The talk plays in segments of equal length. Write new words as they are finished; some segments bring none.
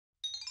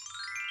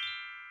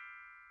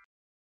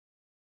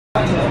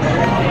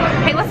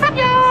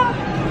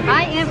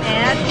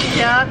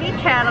Chubby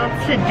channel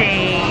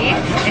today.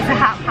 It's a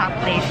hot pot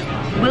place.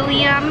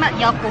 William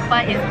Yalpopa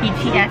is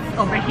BTS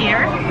over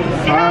here.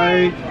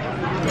 Hi.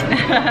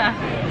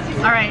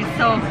 Alright,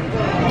 so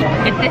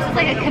if this is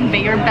like a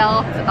conveyor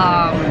belt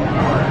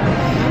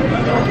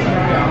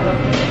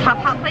hot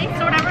pot place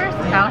or whatever,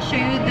 I'll show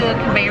you the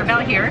conveyor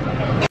belt here.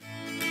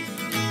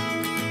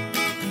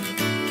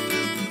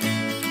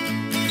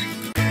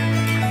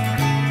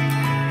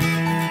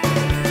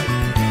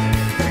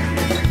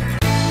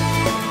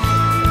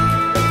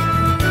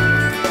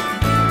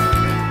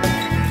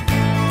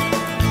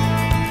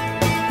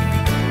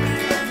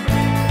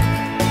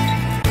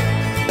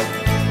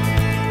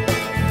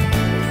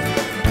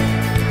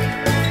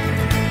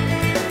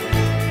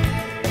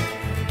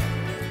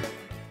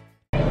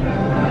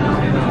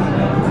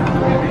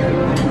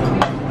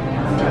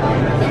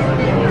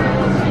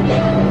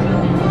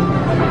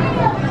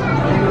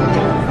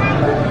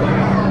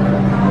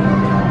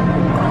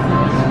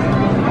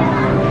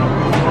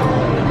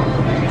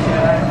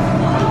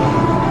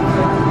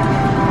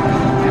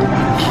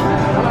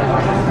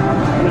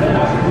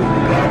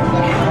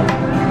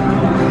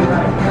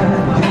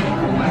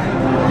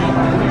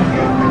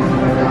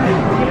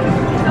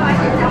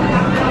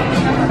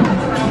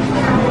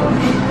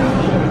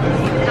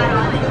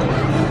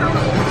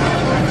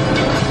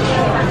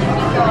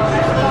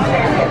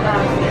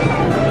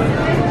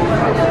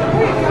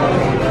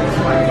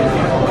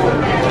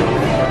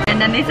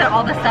 These are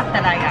all the stuff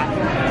that I got.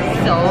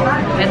 So,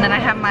 and then I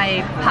have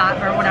my pot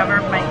or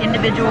whatever, my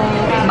individual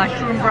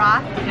mushroom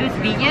broth. It was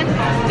vegan.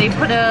 They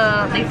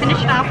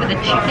finish it off with a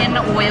chicken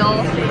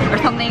oil or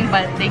something,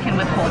 but they can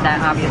withhold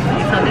that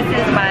obviously. So this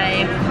is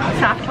my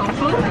soft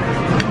tofu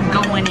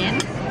going in.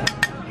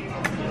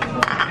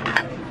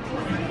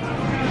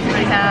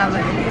 I have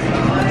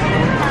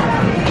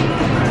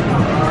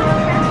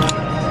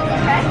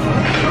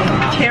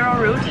taro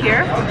root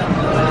here.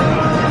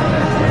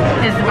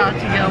 Is about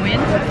to go in.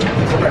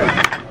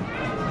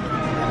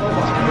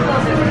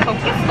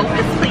 Focus,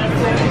 focus, please.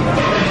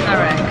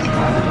 Alright.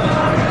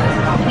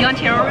 You want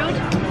taro root?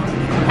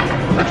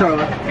 I'll try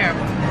that. Here.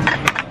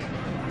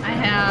 I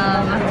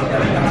have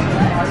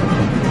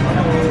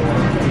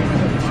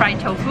fried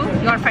tofu.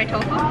 You want fried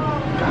tofu?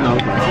 No.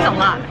 This is a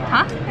lot,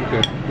 huh?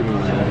 Okay.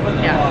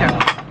 Yeah, here.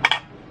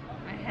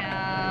 I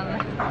have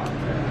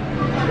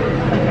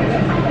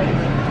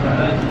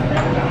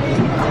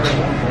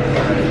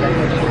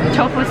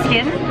tofu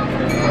skin.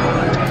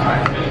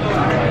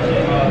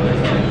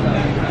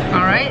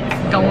 Alright,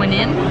 it's going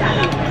in.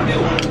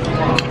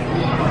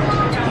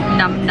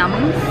 Num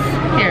nums.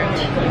 Here.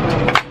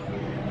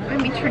 Let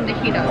me turn the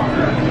heat up.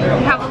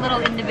 You have a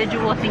little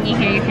individual thingy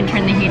here you can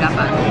turn the heat up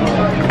on.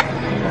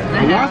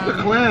 I lost the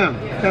clam.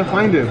 Can't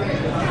find it.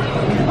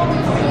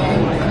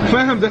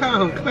 Clam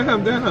down,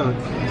 clam down.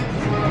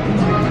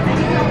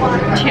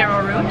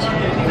 Taro root.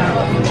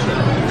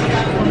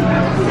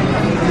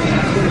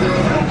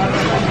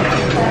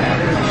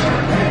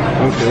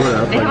 Okay,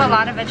 whatever. They have a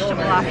lot of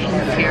vegetable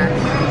options here.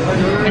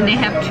 And they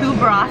have two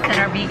broths that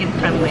are vegan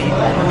friendly.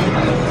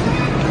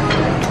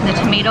 The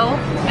tomato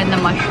and the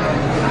mushroom.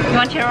 You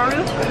want taro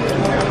root?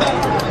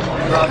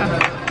 Okay.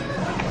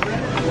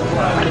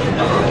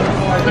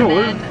 And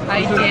then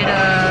I did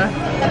a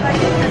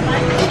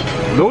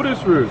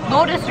lotus root.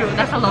 Lotus root,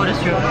 that's a lotus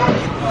root.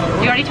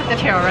 You already took the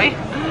taro, right?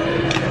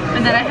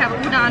 And then I have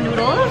udon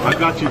noodles. I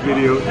got you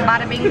video.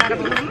 Bada bing, bada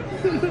boom.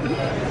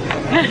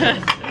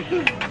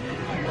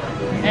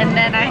 And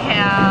then I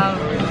have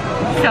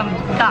some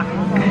duck.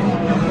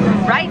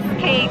 Rice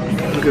cakes.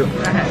 Okay.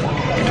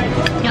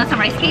 You want some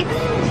rice cakes?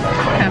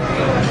 Okay.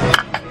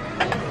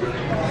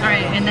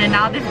 Alright, and then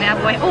now this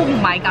bad boy. Oh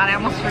my god, I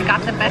almost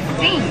forgot the best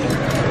thing.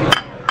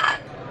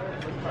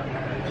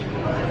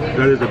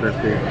 That is the best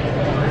thing.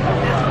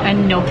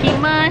 Enoki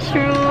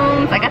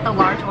mushrooms. I got the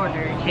large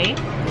order, okay?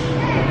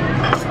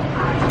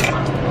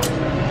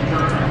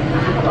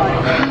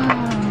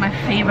 My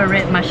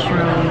favorite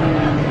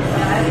mushrooms.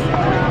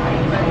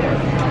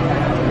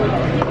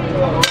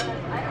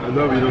 I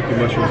love enoki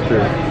mushrooms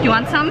too. You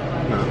want some?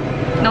 No.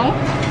 No?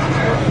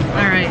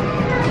 Alright.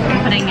 I'm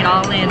putting it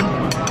all in.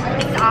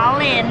 It's all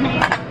in.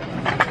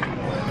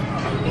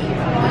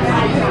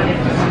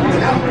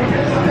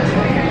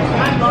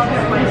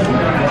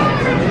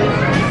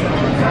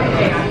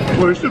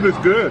 Well, this soup is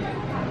good.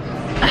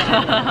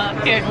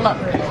 Here, look.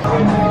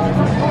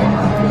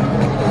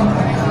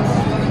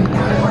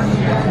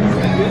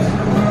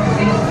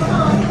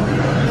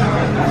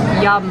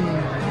 Yum.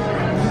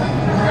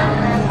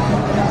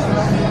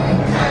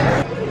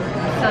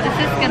 So this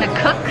is gonna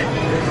cook,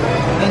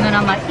 and then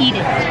I'm gonna eat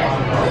it.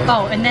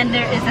 Oh, and then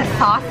there is a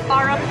sauce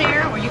bar up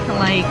there where you can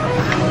like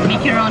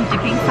make your own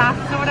dipping sauce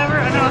or whatever.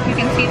 I don't know if you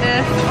can see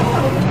this,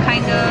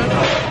 kind of.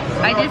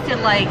 I just did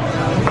like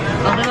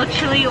a little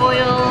chili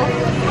oil,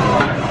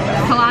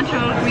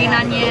 cilantro, green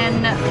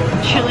onion,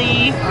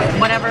 chili,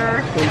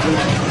 whatever,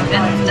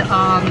 and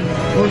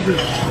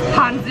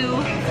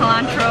ponzu,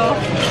 cilantro,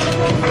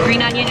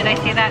 green onion. Did I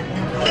say that?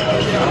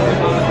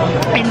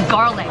 And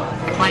garlic,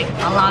 like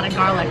a lot of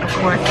garlic, of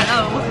course.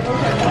 So,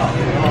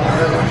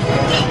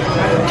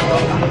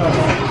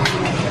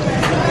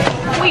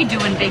 we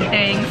doing big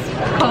things.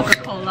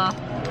 Coca-Cola.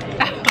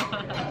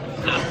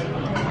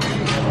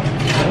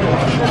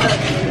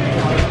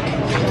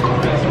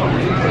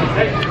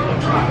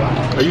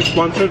 Are you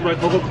sponsored by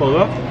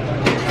Coca-Cola?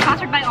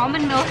 Sponsored by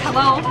almond milk.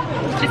 Hello.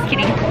 Just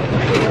kidding.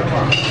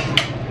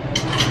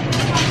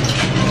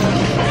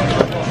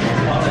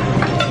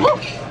 Woo.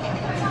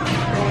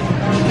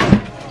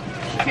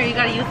 Here, you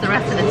gotta use the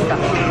rest of this stuff.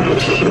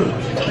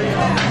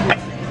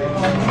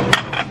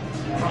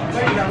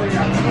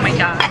 Oh my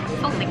god,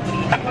 so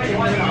liquidy.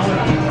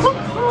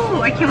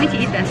 Woo-hoo, I can't wait to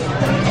eat this.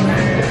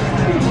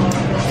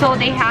 So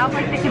they have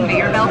like the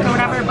conveyor belt or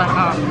whatever, but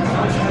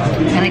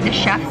and like the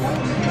chefs,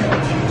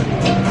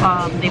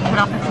 they put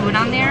out the food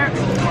on there,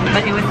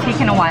 but it was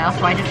taking a while,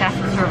 so I just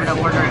asked the server to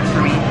order it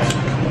for me.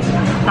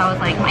 So I was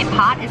like, my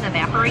pot is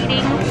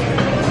evaporating,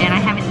 and I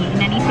haven't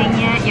eaten anything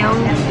yet, yo.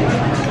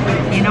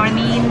 You know what I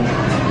mean?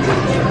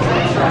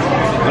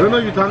 I don't know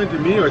if you're talking to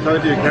me or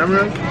talking to your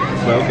camera,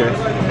 but okay.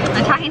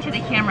 I'm talking to the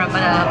camera,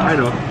 but I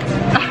know.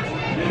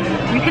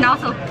 you can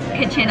also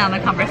pitch in on the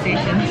conversation.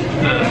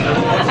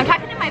 I'm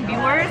talking to my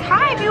viewers.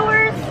 Hi,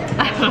 viewers.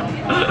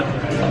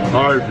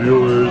 Hi,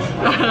 viewers.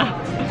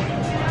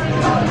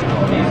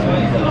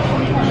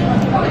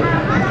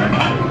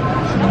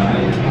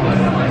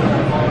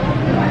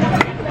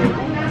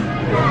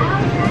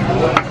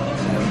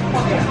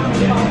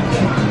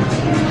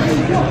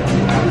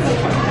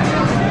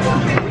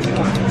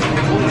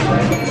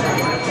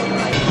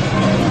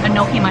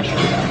 Enoki mushroom.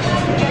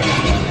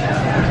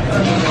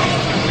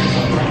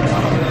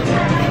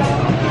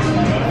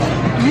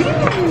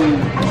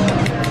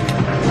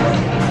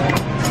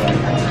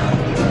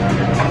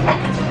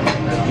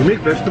 You make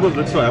vegetables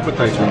look so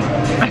appetizing.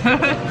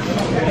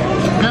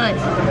 Good.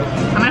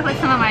 I'm gonna put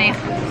some of my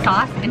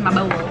sauce in my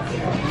bowl.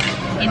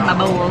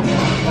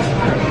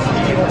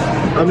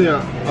 I mean,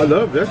 I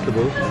love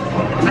vegetables.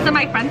 That's what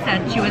my friend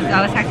said.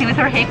 I was texting with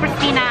her. Hey,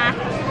 Christina.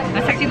 I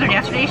was texting with her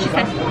yesterday. She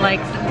said,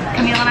 like,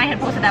 Camille and I had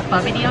posted that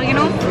pho video, you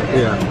know?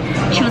 Yeah.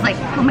 She was like,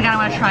 oh my god, I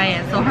want to try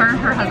it. So her and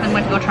her husband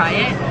went to go try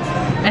it.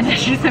 And then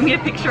she sent me a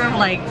picture of,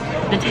 like,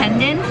 the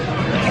tendon.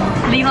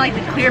 You know, like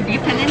the clear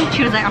beef tendon.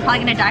 She was like, I'm probably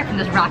gonna die from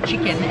this raw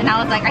chicken. And I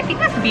was like, I think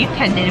that's beef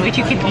tendon, which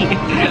you can eat.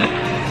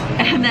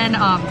 And then,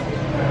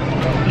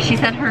 she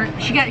said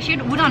she had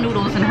udon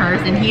noodles in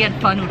hers, and he had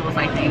pho noodles,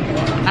 I think.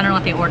 I don't know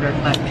what they ordered,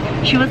 but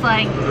she was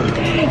like,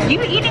 you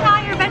eating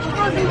all your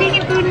vegetables and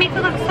vegan food makes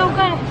it look so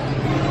good.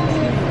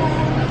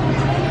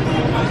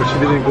 But she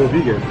didn't go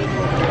vegan.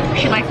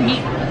 She likes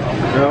meat.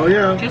 Hell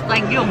yeah. Just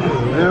like you.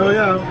 Hell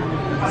yeah.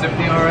 Is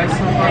everything alright so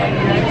far?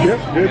 Yep,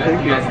 good,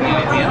 thank you. You guys need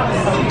anything else?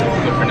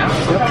 Good for now? Yep.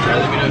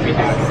 Let me know if you do.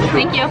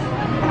 Thank you.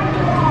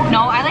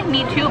 No, I like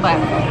meat too, but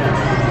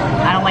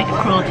I don't like the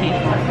cruelty.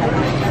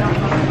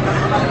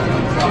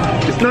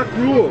 It's not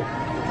cruel.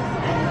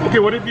 Okay,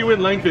 what if you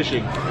went line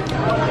fishing?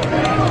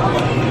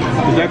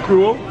 Is that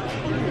cruel?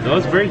 No,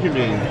 it's very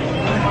humane.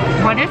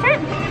 What is it?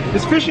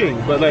 It's fishing,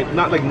 but like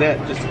not like net,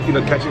 just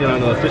catching it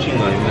on a fishing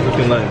line, a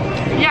hooking line.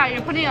 Yeah,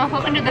 you're putting a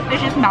hook into the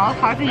fish's mouth,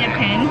 causing it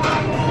pain,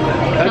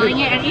 killing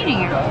it and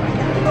eating it.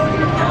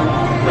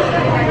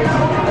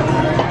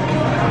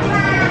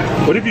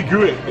 What if you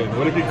grew it then?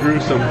 What if you grew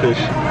some fish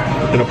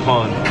in a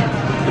pond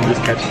and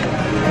just catch it?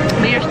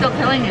 But you're still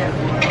killing it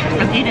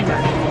and eating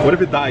it. What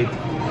if it died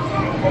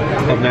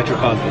of natural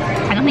causes?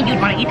 I don't think you'd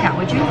want to eat that,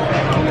 would you?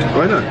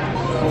 Why not?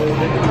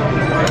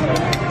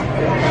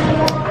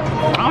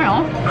 I don't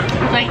know.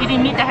 It's like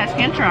eating meat that has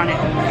cancer on it.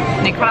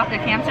 They cut off the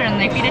cancer and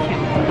they feed it to you.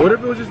 What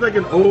if it was just like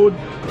an old,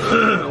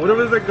 what if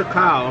it was like the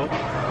cow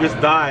just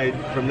died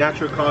from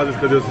natural causes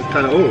because it was just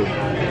kind of old?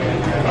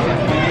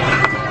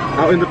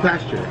 Out in the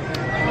pasture.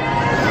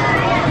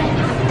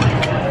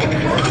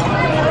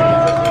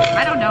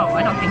 I don't know.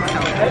 I don't think so.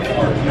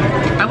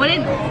 I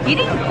wouldn't,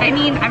 I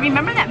mean, I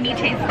remember that meat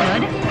tastes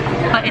good,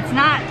 but it's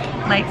not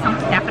like some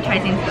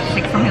appetizing,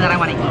 like something that I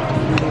want to eat.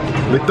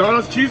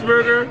 McDonald's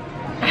cheeseburger.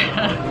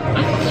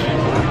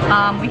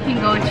 We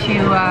can go to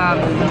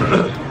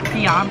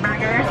Beyond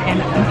Burgers and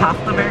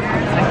Impossible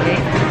Burgers. Okay.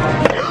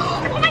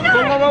 Oh my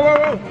god!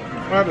 Whoa.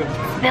 What happened?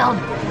 Spilled.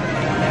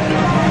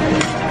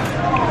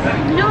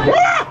 No.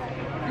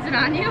 Is it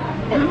on you?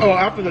 Oh,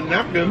 after the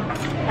napkin.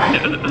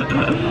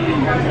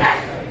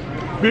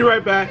 Be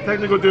right back.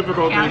 Technical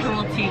difficulties.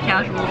 Casualty.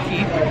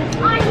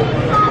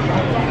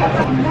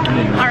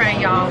 Alright,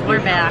 y'all. We're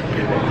back.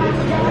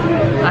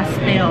 I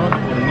spilled.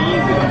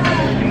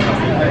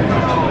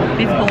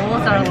 These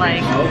bowls are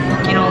like,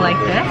 you know, like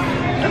this.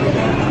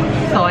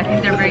 So I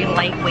think they're very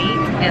lightweight,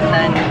 and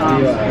then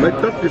My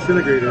cup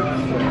disintegrated.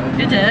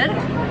 You did?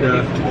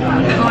 Yeah.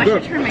 Oh, I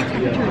should turn my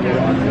temperature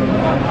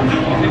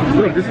down.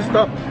 Look, this is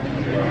stuff.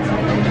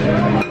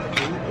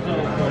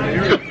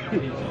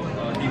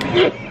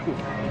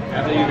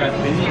 After you guys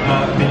finish your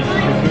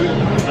food,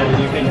 so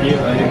you can give a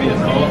little bit of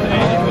salt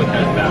and it will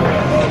taste better.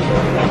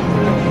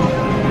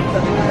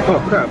 Oh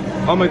crap.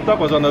 All my stuff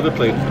was on the other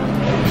plate.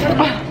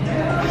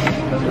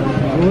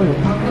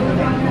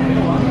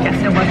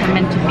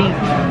 to beat.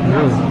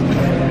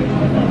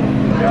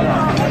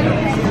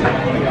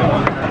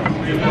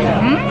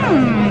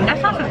 That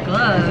sauce is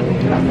good.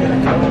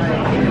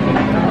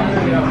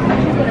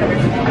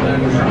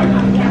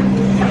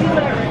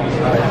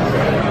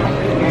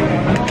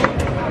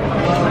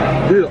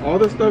 Dude, all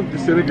the stuff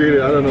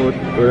disintegrated. I don't know what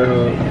the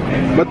hell.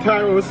 My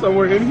taro is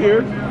somewhere in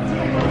here.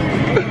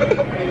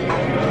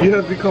 You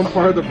have become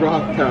part of the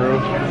broth, Taro.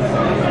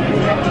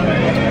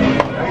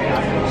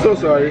 So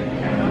sorry.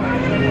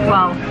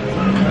 Wow.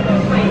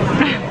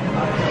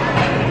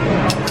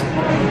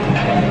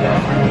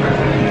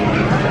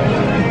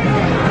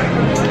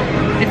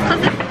 It's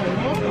because it's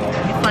cold.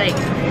 It's like,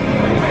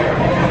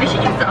 they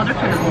should use the other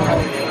kind of bowl.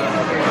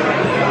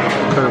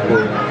 Kind of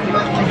cool.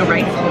 Like a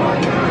rice bowl.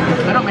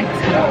 I don't like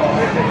this bowl.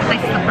 It's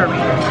like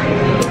slippery.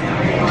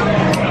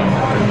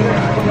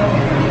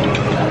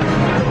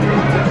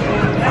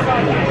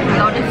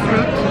 Lotus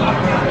fruit.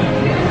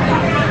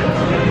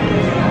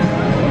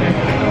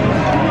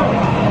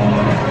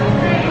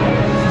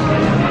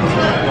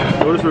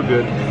 Those were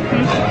good. I'm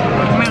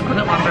gonna cook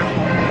it longer.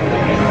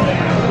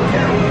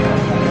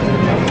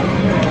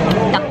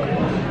 Duck.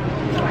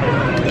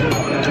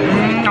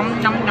 Nom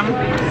nom nom.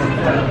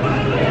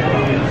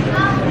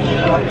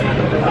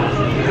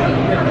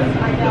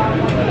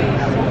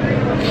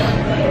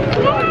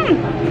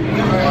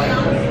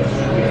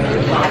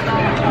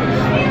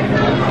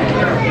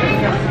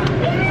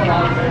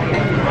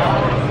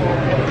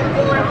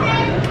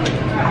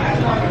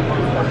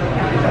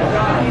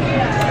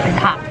 It's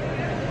hot.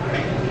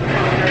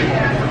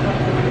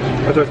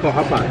 That's why it's called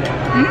Hotpot.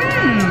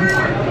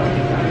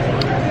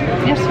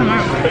 Yes,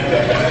 smart.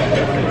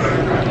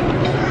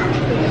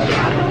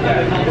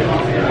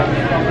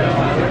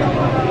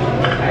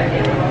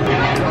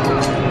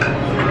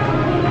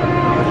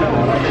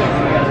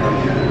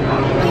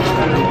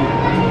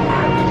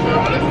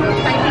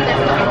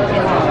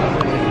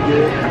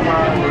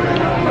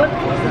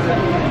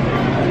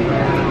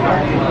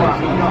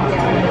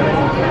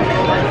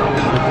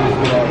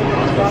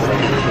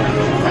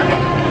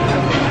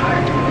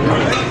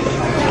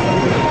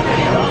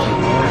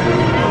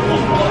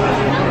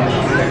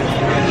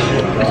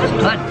 This is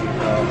good.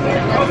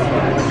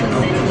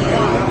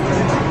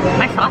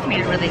 My sauce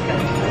made it really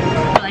good.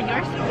 You like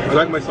yours? I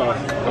like my sauce.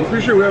 I'm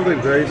pretty sure we have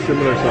like very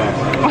similar sauce.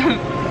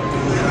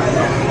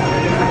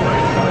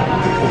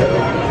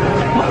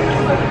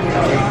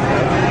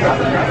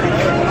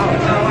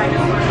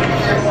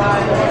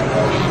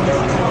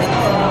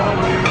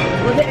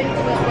 Was it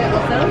anything like that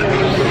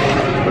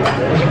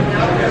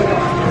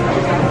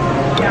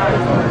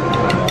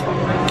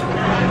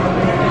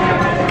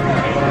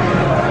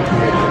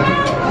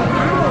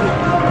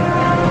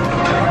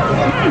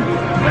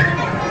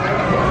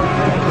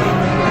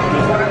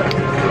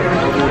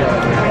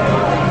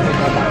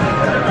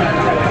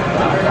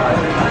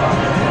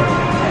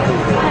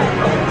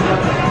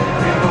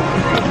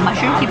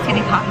Mushroom keeps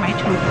getting caught in my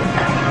tooth.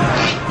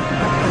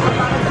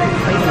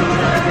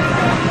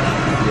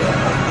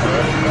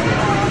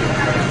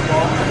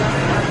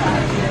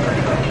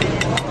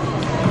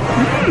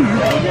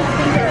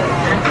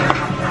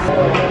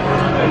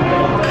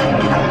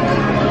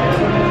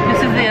 This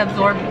is the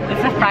absorb.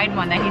 It's the fried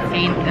one that he's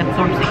saying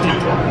absorbs the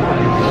heat.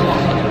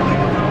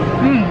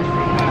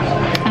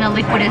 And the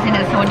liquid is in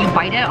it, so when you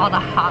bite it, all the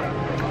hot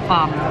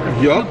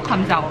soup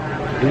comes out.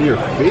 In your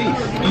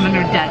face. And then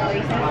you're dead.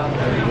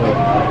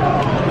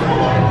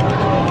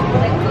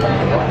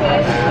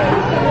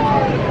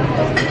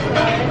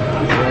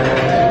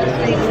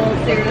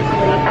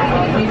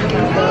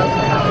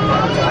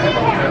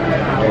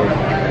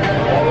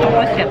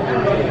 What's it?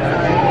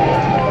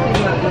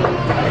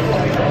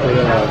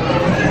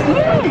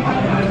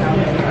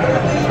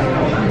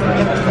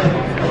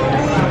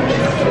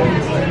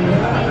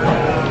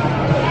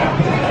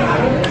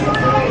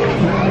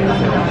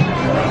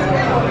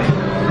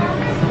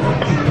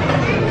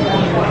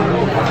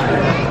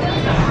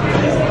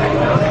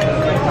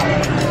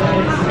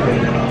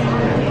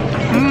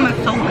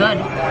 It's so good.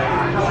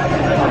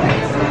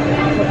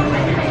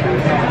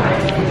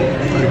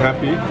 Are you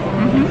happy?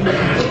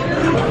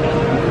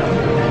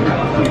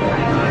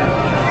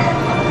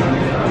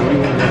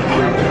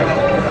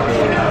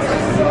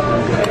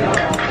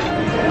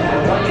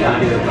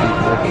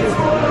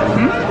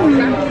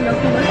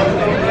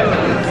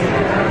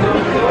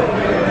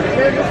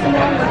 They're the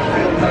small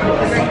mushrooms.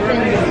 They're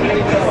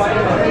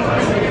very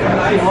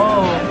thin.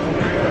 Whoa.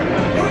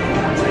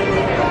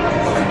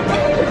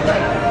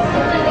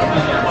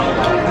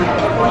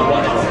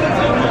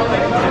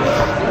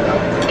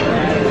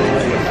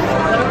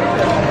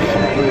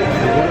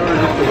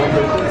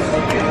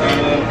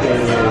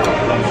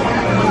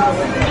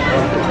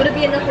 Would it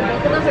be enough for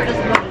both of us or just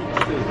one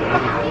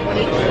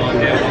each? One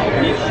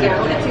each? Yeah,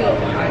 we'll get two.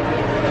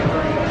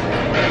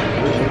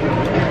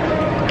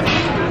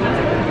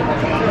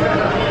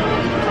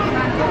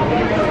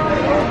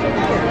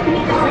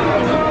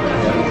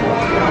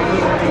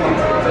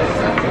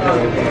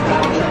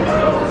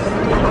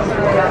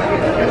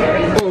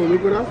 Oh,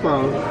 look what I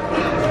found.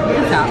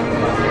 What's that?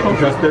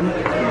 Justin,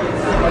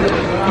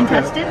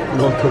 Intestine?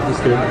 No, tofu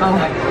skin. Oh.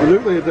 It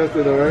looks like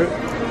intestine, alright?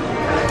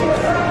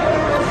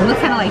 It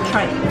looks kind of like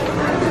tripe.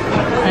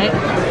 Right?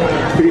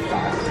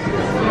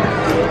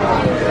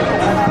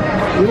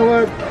 You know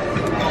what?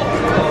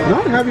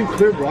 Not having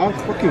clear broth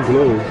fucking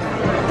blows. I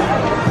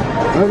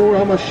don't know where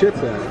all my shit's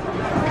at.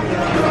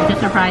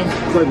 Just surprised.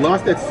 It's like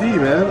lost at sea,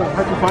 man.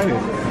 How'd you find it?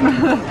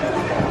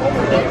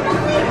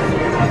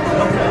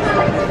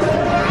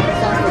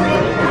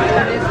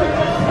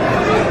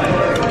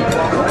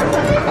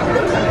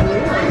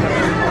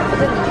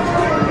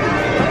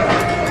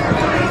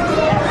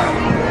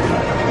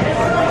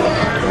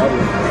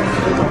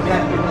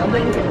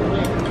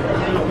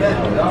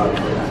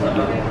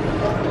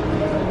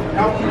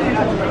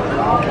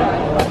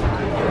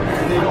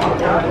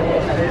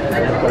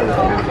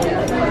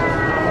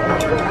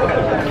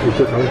 Are you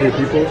still talking to your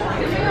people?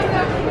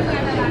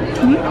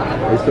 Mm-hmm.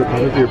 Are you still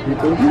talking to your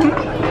people? Mm-hmm.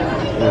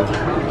 Yeah.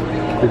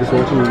 They're just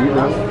watching you eat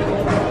now?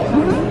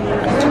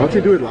 Mm-hmm. Why don't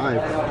you do it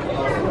live?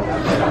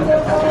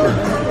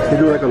 Can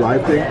you do like a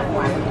live thing?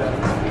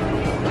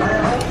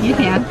 You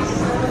can.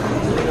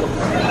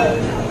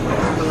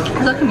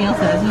 That's what Camille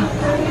says.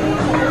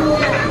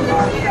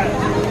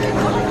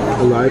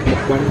 A live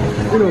mukbang?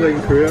 You know, like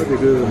in Korea, they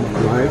do them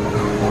live.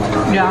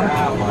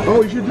 Yeah.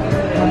 Oh, you should do.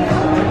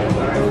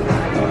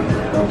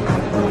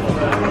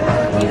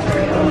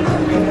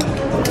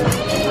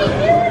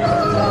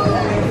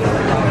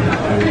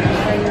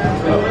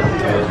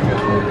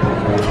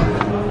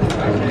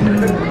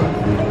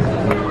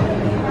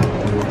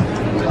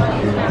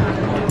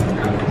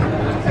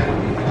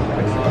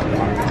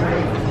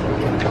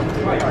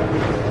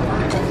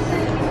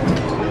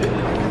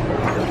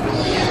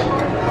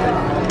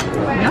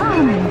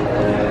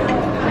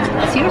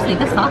 Seriously,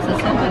 this sauce is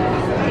so good.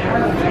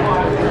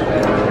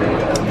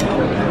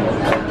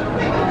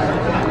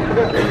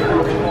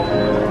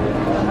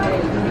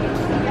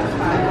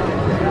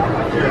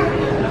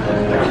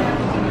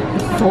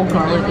 It's so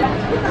garlicky.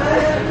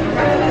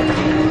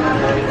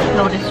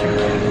 Lotus root.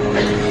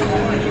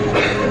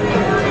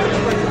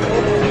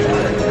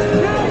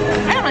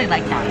 I don't really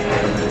like that.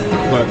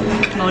 What?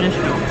 Lotus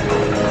root.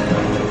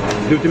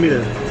 Give it to me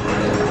then.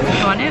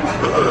 You want it?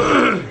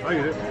 I'll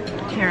get it.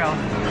 Taro.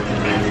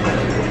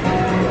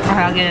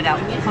 Alright, I'll get it out.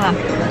 Hold on.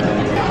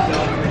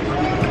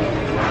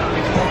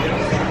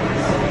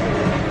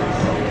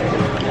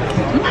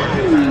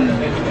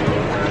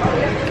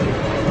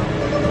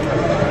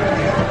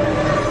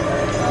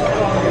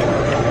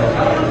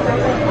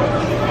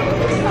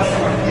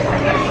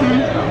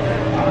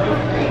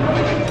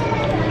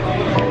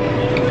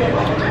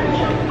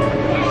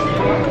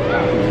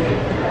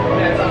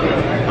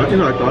 You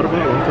know, I thought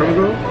about a long time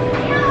ago.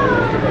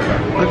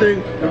 I think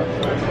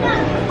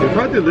if I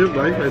had to live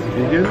life as a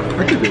vegan,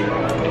 I could do it.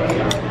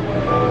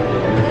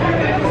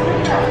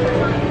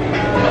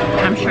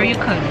 I'm sure you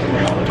could.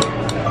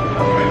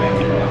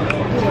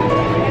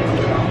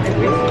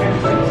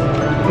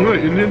 You know,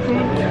 Indian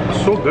food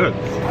is so good.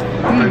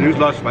 I use a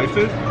lot of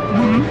spices.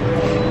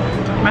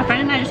 My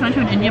friend and I just went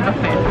to an Indian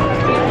buffet.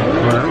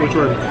 Alright, which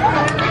one?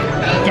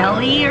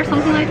 Delhi or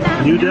something like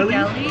that? New Delhi?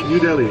 New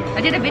Delhi.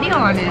 I did a video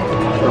on it.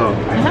 Oh.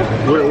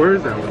 Where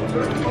is that one?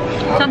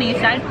 It's on the east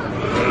side.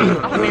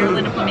 Off of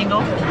Maryland and Flamingo.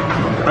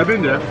 I've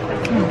been there.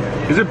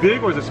 Is it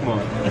big or is it small?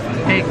 It's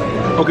big.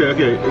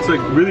 Okay. It's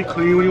like really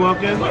clean when you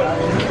walk in. Like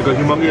a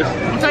humongous.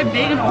 It's like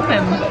big and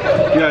open.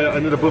 Yeah,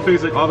 and then the buffet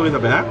is like all the way in the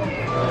back.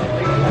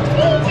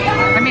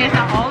 I mean, it's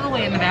not all the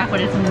way in the back,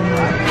 but it's in the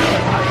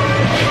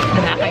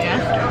back, I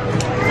guess.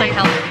 It's like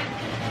elevated.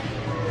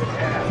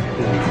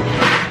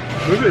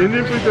 There's an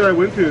Indian place that I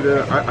went to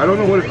that I don't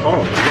know what it's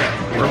called.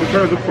 I'm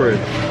trying to look for it.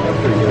 That's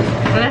pretty good.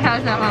 But it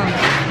has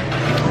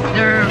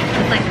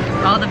it's like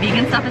all the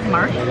vegan stuff is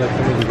marked.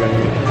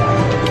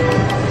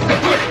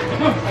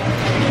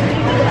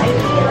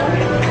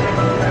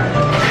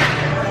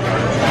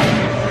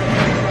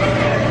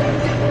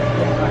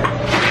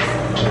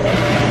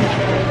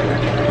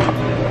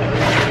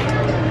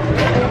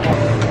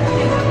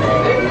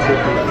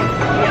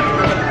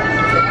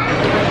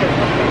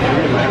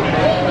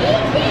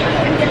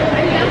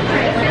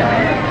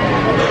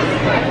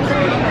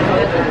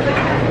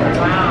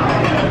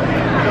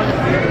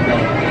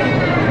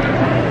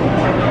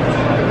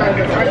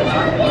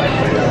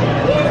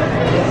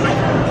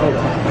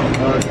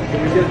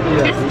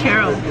 It's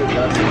taro.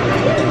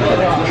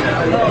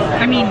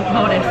 I mean,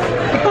 lotus.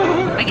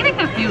 I get it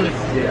confused.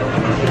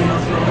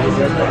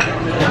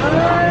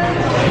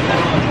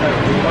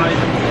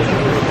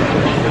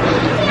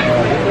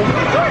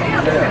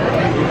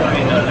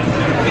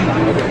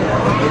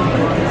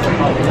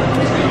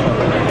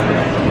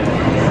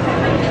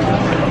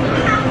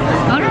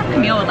 I wonder if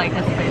Camille would like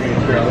this place.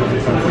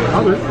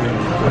 I'll do it.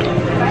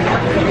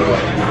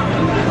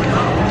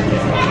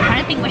 I'm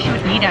trying to think what she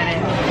would eat at it.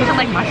 She would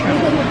like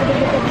mushrooms.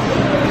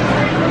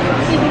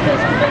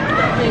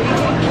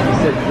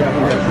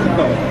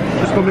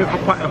 Just go make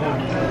hotpot at home.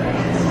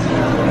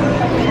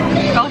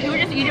 Oh, she would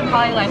just eat it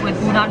probably like with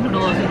udon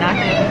noodles and that's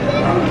it.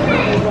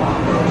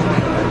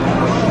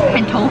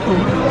 And tofu.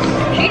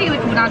 She'd eat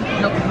with udon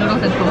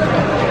noodles and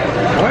tofu.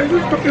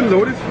 fucking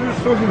lotus food is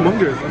so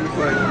humongous. I'm just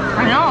like,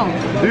 I know.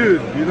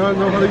 dude, do you not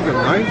know how to use a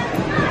knife?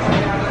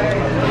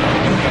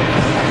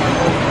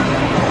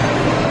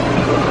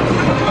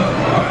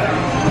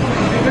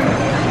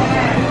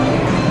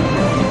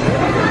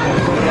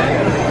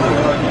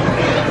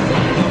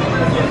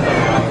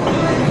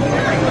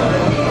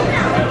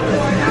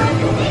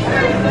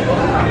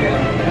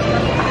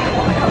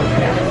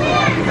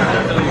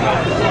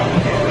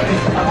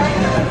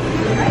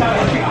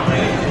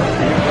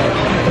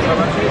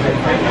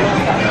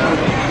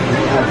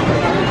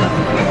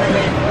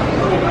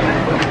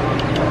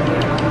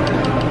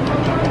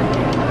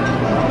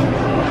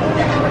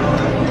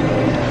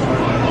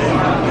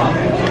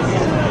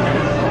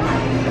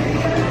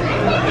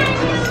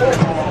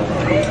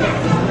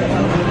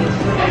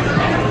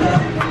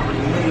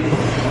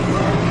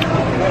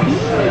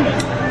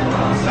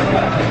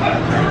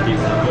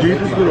 Do you eat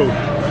this little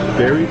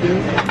berry thing?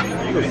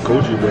 It's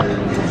goji berry.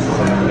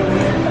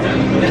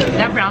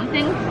 That brown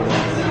thing?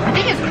 I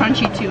think it's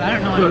crunchy too. I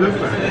don't know. No, that's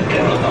not.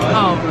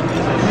 Oh.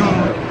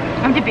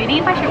 I'm debating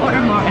if I should order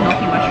more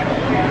enoki mushroom.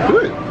 Do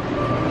it.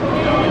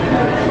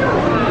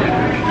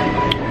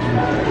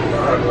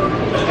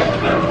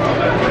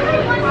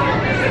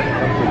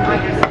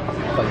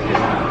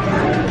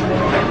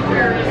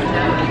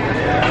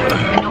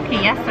 Enoki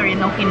yes or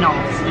enoki no?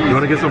 You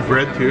want to get some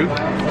bread too?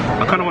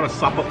 I kind of want to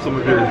sop up some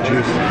of your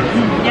juice.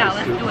 Yeah,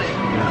 let's do it.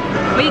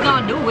 We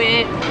gonna do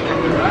it.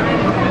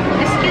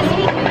 Excuse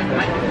me.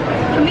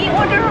 Can we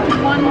order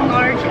one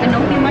large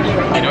enoki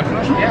mushroom? Enoki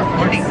mushroom? Yeah, of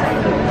course. Thanks.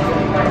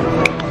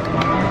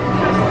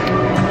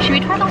 Should we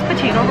try those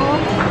potato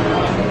rolls?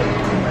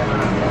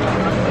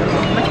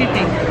 What do you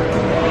think?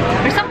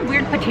 There's some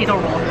weird potato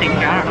roll thing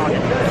here. I don't know what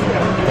it is.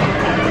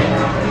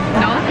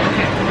 No?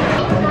 Okay.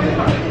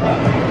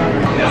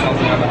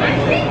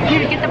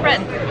 Here, get the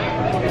bread.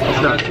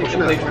 Snap.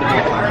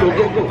 Go,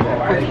 go, go.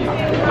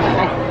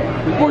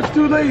 Before it's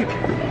too late.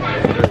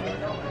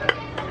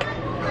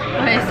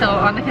 Okay, so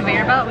on the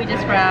conveyor belt, we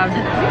just grabbed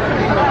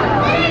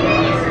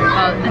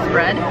this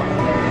bread.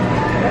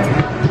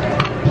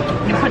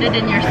 You put it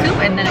in your soup,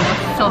 and then it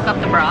will soak up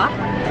the broth,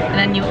 and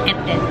then you eat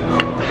it.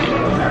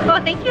 Oh,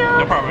 thank you.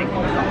 No problem.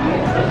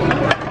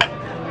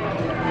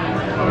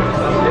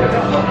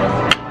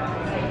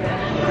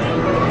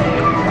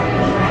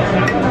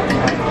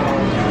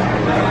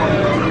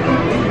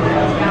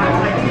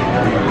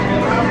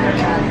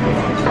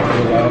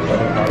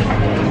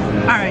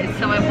 Alright,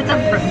 so I put the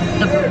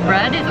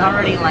bread is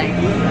already like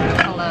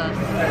hella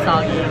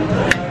soggy.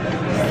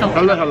 So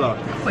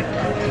quick.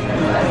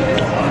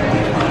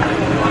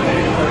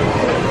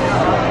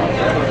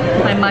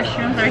 My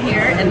mushrooms are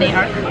here and they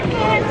are cooking.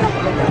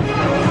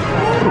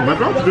 Oh, my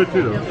broth's good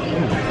too though.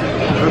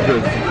 That's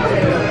good.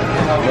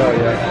 Oh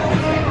yeah.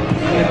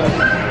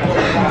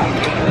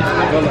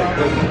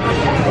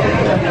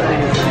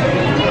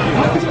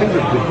 These things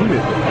are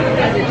behemoth.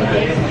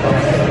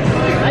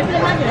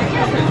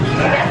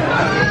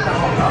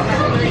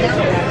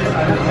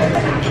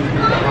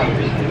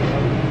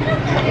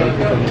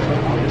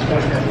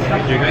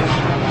 You guys?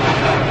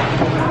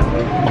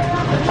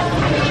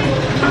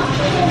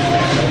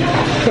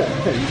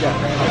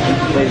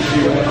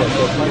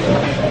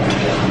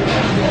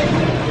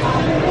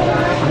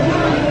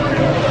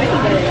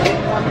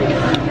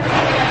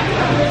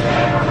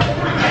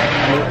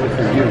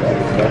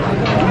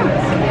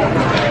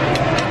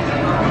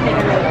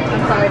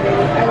 I'm sorry,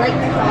 baby. I like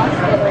your sauce,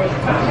 but like...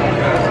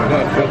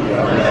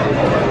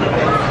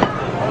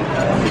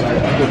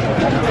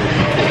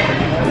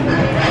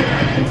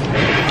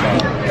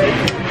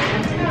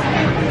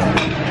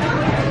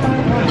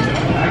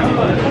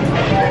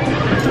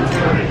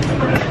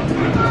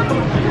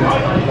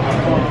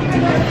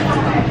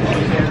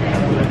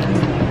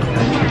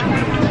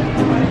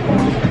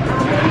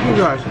 You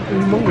guys,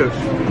 humongous.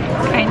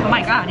 Okay, oh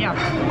my god, yeah.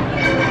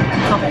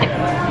 So thick.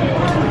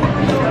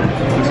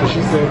 That's what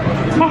she said.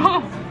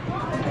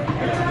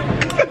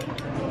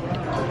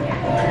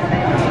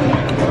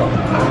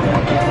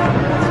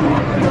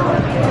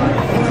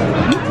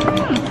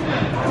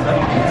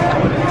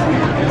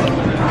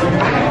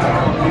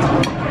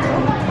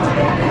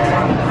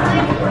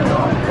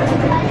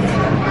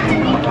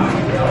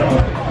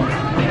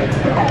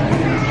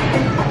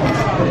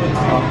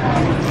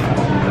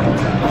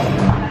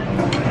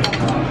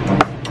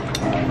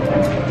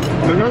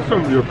 They got some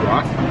of your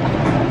broth.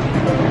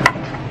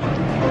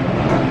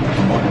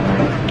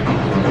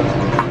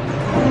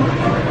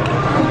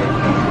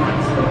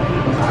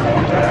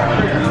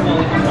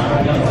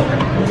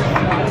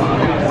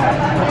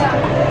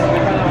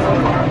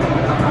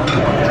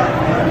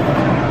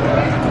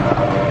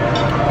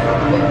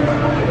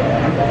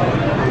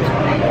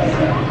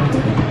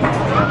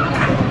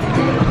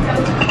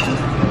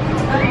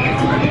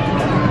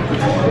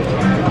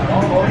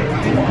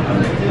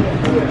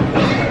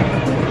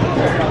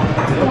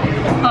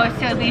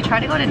 We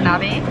tried to go to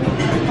Nabe,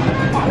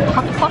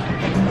 Hotpot,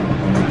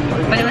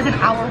 but it was an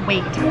hour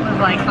wait. It was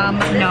like,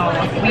 no,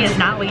 we is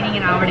not waiting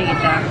an hour to eat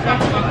that.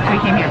 So we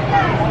came here.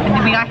 And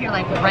then we got here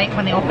like right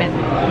when they opened,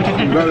 which I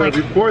think was like...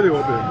 before they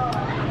opened.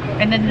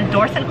 And then the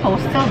door said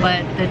closed still,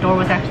 but the door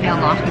was actually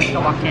unlocked. We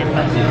still walked in,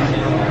 but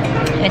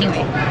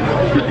anyway.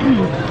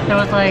 There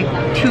was like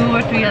 2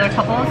 or 3 other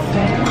couples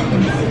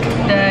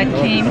that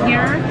came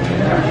here.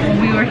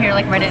 We were here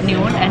like right at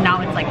noon, and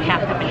now it's like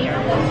packed up in here.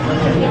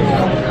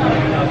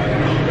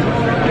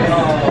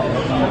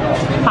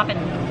 Poppin'.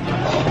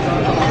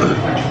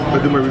 I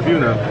do my review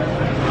now. I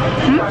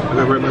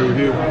gotta write my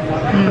review.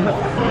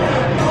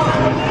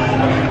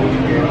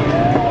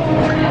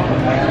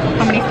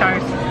 How many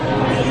stars?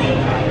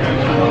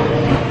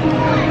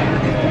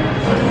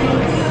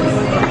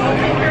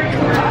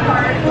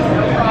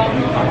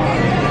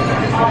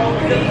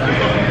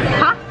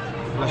 Huh?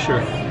 Not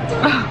sure.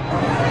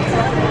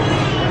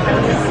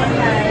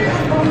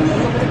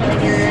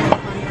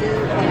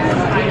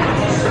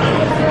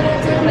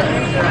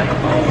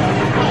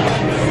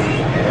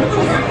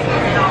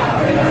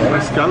 My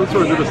scallops are a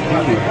little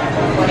stinky.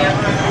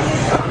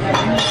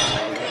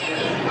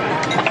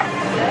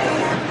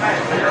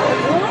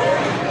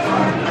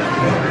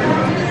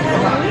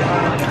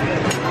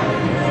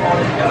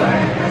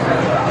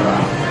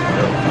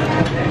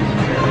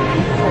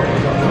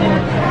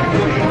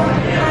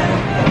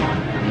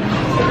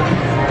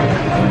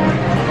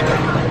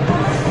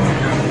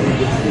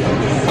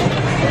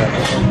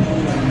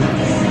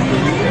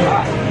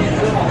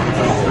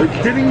 Are you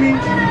kidding me?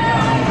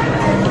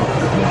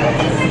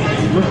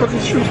 My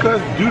fucking shrimp got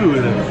doo-doo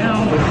in it.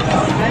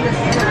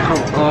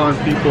 Come on,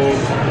 people.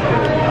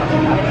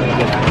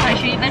 I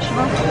should eat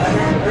vegetables.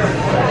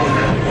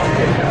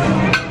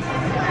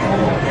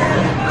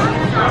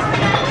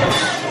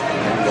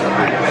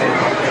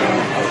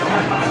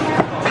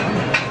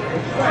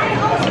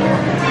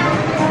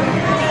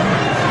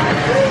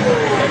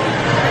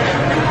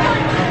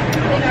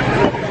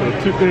 So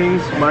 2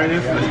 things,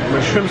 minus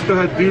my shrimp still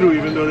had doo-doo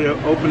even though they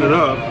opened it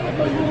up.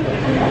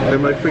 And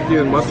my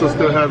freaking mussel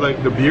still had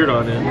like the beard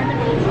on it.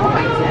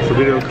 So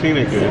they don't clean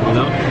it good, you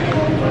know?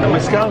 And my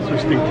scallops were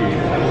stinky.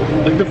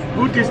 Like the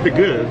food tasted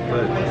good,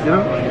 but you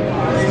know,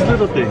 it's just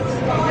little things.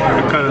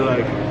 They're kind of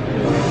like...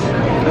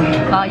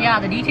 Yeah,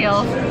 the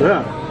details.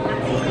 Yeah.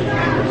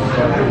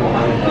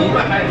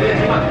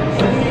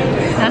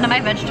 None of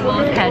my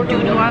vegetables had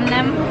doo-doo on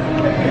them.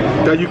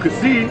 That you could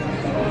see.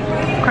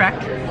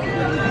 Correct.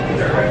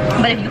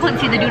 But if you couldn't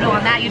see the doo-doo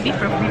on that, you'd be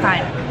perfectly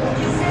fine.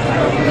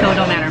 So it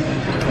don't matter.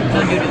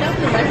 No doo-doo.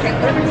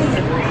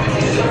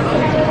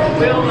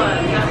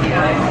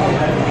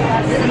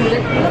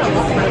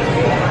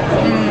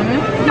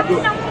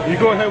 You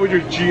go ahead with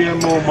your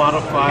GMO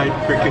modified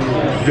freaking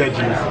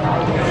veggies.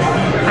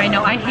 I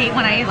know, I hate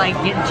when I like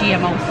get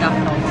GMO stuff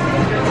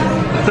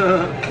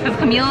though. Because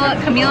Camille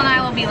and I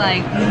will be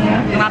like,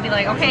 and I'll be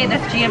like, okay,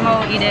 that's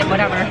GMO, eat it,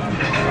 whatever.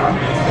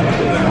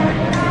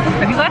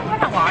 If you guys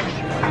haven't watched,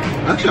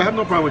 Actually, I have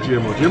no problem with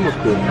GMO. GMO's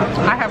cool.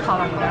 I have a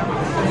problem with that.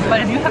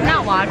 But if you have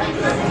not watched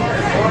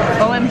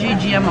OMG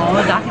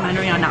GMO, a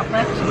documentary on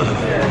Netflix,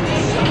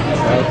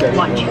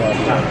 watch.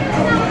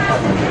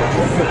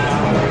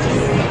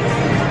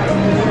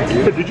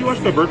 Did you watch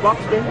the Bird Box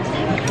thing?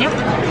 Yep.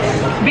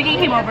 Vicky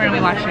came over and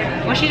we watched it.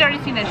 Well, she's already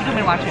seen it. She told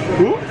me to watch it.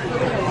 Who?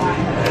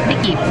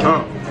 Vicky.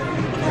 Oh.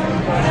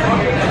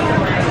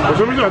 For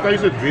some reason, I thought you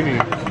said Vinny.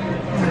 It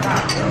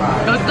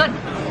was good.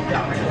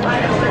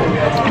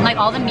 And like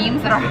all the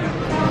memes that are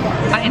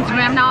on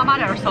Instagram now about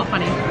it are so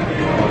funny.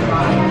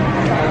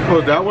 Oh,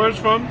 is that where it's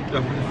from?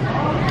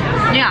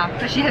 Yeah,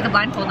 because she has a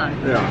blindfold on.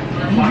 Yeah.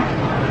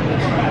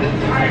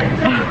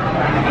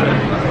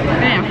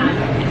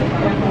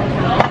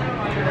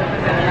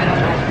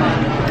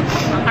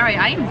 Alright,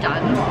 I am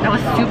done. That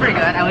was super good.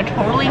 I would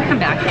totally come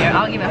back here.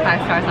 I'll give it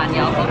 5 stars on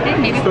Yelp, okay?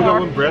 Maybe Still 4.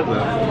 got 1 bread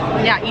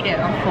left. Yeah, eat it.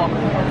 I'm full.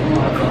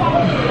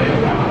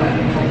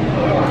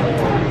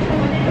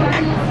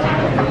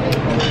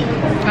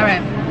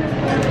 Alright.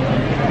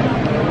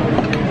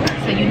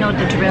 So you know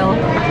the drill.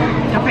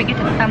 Don't forget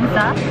to thumbs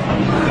up,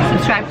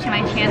 subscribe to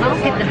my channel,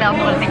 hit the bell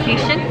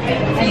notification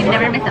so you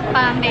never miss a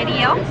fun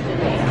video.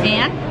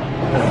 And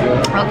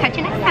I'll catch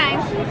you next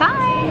time.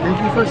 Bye! Thank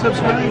you for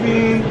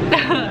subscribing.